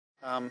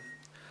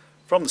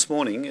From this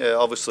morning,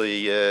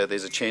 obviously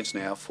there's a chance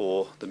now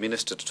for the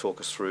Minister to talk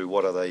us through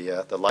what are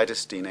the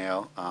latest in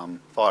our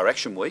Fire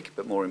Action Week,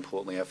 but more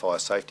importantly our fire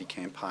safety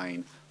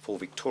campaign for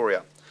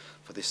Victoria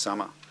for this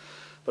summer.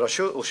 But I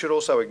should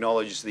also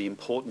acknowledge the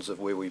importance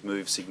of where we've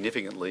moved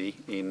significantly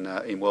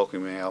in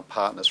welcoming our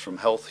partners from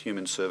health,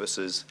 human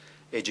services,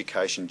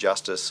 education,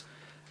 justice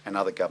and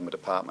other government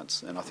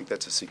departments. And I think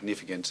that's a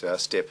significant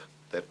step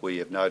that we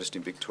have noticed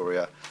in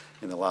Victoria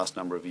in the last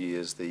number of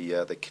years,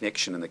 the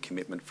connection and the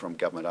commitment from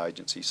government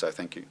agencies. So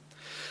thank you.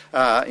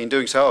 In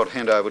doing so, I'll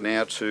hand over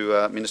now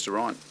to Minister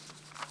Ryan.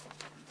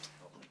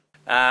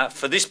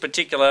 For this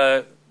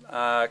particular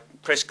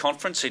press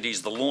conference, it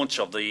is the launch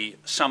of the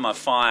Summer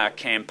Fire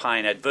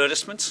Campaign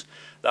advertisements.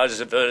 Those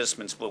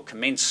advertisements will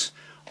commence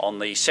on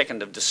the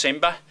 2nd of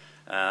December.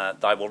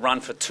 They will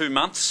run for 2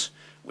 months.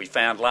 We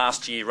found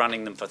last year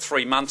running them for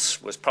 3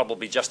 months was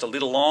probably just a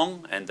little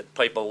long, and that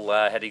people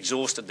had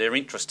exhausted their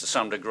interest to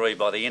some degree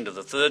by the end of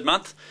the 3rd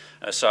month.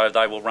 So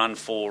they will run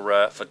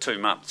for 2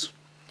 months.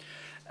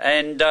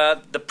 And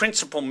the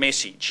principal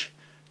message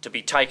to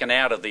be taken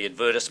out of the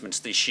advertisements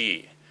this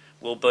year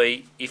will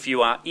be, if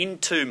you are in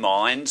two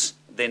minds,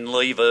 then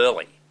leave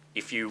early.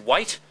 If you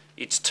wait,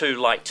 it's too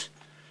late,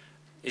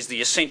 is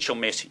the essential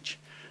message.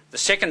 The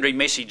secondary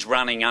message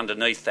running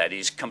underneath that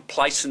is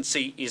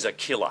complacency is a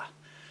killer.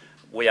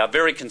 We are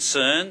very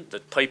concerned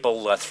that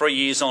people 3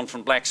 years on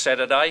from Black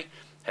Saturday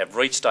have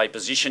reached a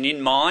position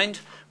in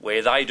mind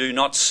where they do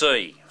not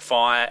see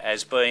fire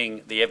as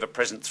being the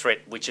ever-present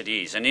threat which it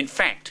is. And in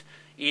fact,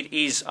 it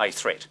is a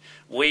threat.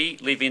 We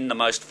live in the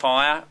most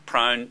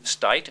fire-prone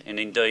state and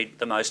indeed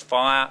the most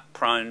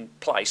fire-prone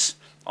place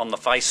on the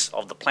face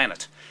of the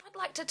planet.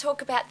 I'd like to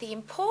talk about the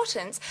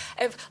importance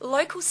of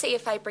local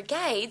CFA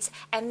brigades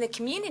and the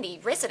community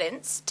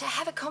residents to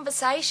have a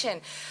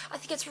conversation. I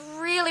think it's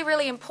really,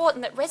 really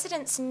important that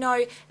residents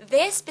know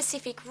their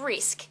specific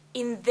risk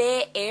in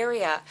their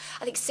area.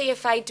 I think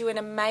CFA do an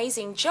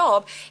amazing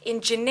job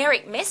in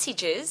generic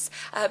messages,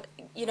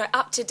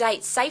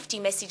 up-to-date safety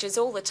messages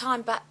all the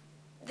time, but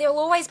there'll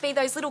always be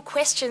those little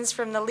questions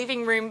from the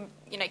living room,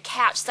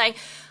 couch saying,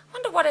 I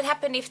wonder what had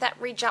happened if that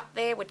ridge up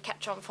there would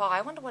catch on fire.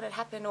 I wonder what had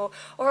happened, or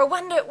I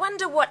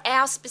wonder what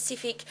our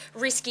specific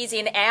risk is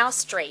in our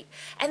street.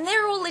 And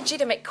they're all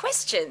legitimate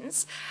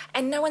questions,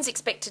 and no one's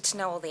expected to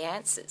know all the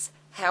answers.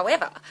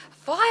 However,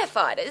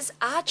 firefighters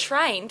are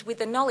trained with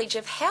the knowledge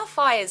of how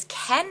fires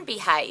can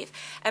behave,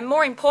 and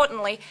more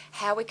importantly,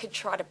 how we could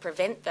try to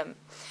prevent them.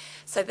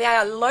 So they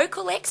are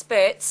local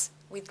experts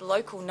with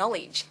local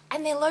knowledge,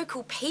 and they're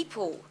local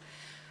people.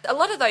 A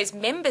lot of those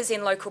members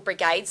in local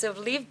brigades have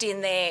lived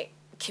in their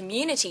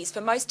communities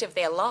for most of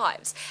their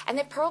lives, and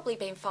they've probably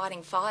been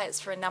fighting fires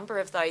for a number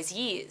of those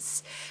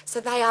years. So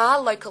they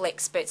are local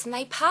experts, and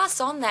they pass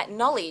on that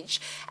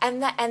knowledge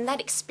and that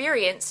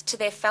experience to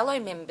their fellow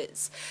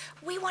members.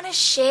 We want to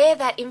share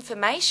that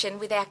information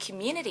with our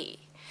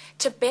community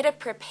to better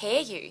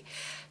prepare you.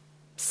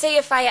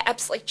 CFA are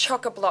absolutely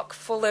chock-a-block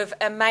full of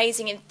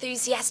amazing,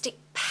 enthusiastic,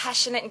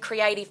 passionate and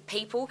creative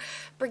people.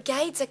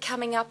 Brigades are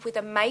coming up with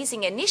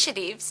amazing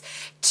initiatives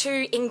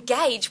to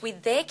engage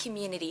with their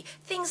community.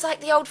 Things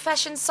like the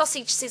old-fashioned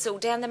sausage sizzle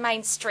down the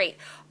main street,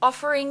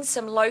 offering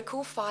some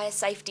local fire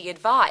safety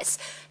advice.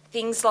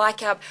 Things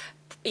like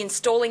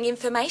installing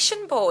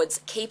information boards,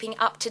 keeping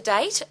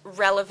up-to-date,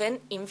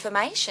 relevant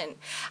information.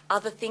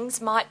 Other things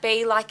might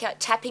be like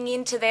tapping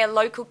into their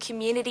local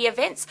community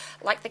events,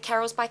 like the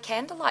Carols by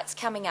Candlelight's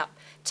coming up.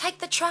 Take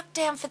the truck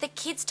down for the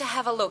kids to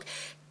have a look.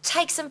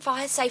 Take some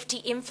fire safety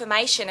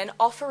information and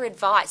offer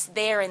advice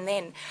there and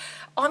then.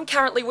 I'm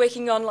currently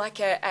working on like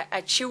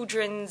a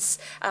children's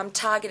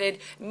targeted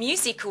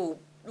musical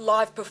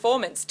live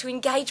performance to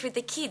engage with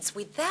the kids.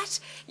 With that,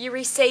 you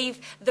receive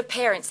the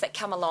parents that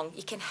come along.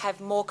 You can have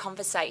more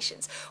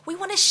conversations. We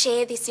want to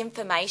share this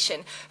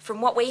information from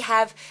what we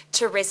have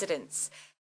to residents.